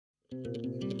As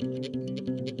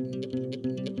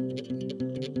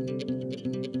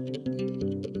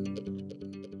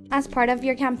part of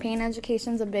your campaign,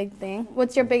 education's a big thing.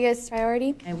 What's your biggest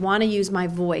priority? I want to use my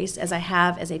voice, as I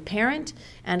have as a parent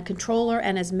and controller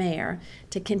and as mayor,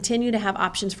 to continue to have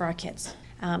options for our kids.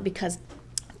 Because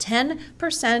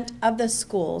 10% of the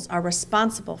schools are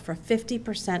responsible for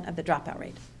 50% of the dropout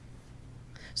rate.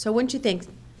 So wouldn't you think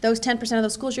those 10% of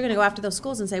those schools, you're going to go after those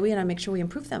schools and say, we got to make sure we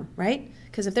improve them, right?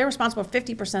 Because if they're responsible for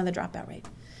 50% of the dropout rate.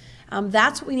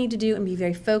 That's what we need to do and be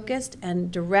very focused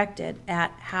and directed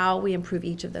at how we improve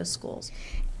each of those schools.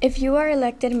 If you are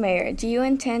elected mayor, do you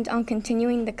intend on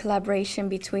continuing the collaboration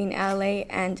between LA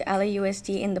and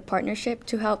LAUSD in the partnership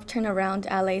to help turn around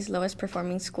LA's lowest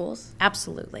performing schools?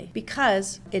 Absolutely,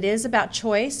 because it is about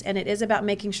choice and it is about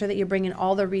making sure that you're bringing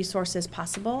all the resources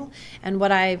possible. And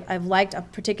what I've liked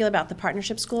particularly about the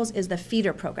partnership schools is the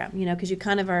feeder program, because you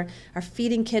kind of are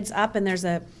feeding kids up, and there's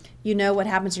what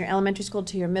happens in your elementary school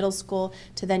to your middle school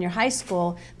to then your high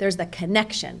school. There's the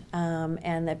connection,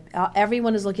 and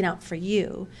everyone is looking out for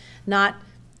you, not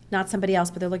somebody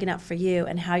else, but they're looking out for you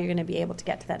and how you're going to be able to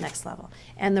get to that next level.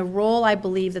 And the role I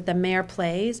believe that the mayor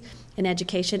plays in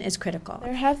education is critical.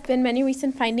 There have been many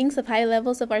recent findings of high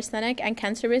levels of arsenic and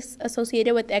cancer risks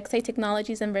associated with Exide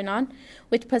Technologies in Vernon,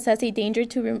 which possess a danger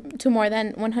to more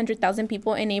than 100,000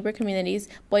 people in neighbor communities,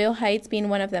 Boyle Heights being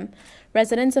one of them.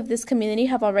 Residents of this community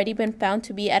have already been found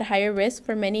to be at higher risk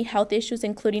for many health issues,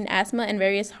 including asthma and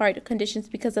various heart conditions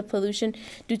because of pollution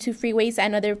due to freeways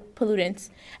and other pollutants.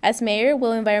 As mayor,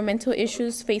 will environmental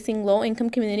issues facing low-income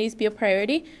communities be a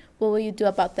priority? What will you do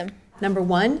about them? Number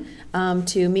one,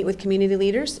 to meet with community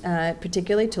leaders,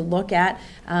 particularly to look at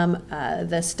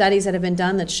the studies that have been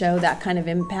done that show that kind of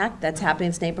impact that's happening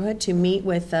in this neighborhood, to meet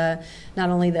with not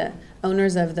only the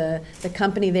owners of the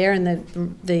company there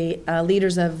and the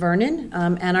leaders of Vernon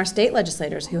and our state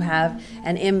legislators who have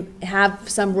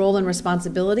some role and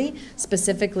responsibility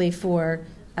specifically for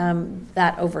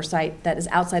that oversight that is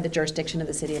outside the jurisdiction of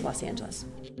the city of Los Angeles.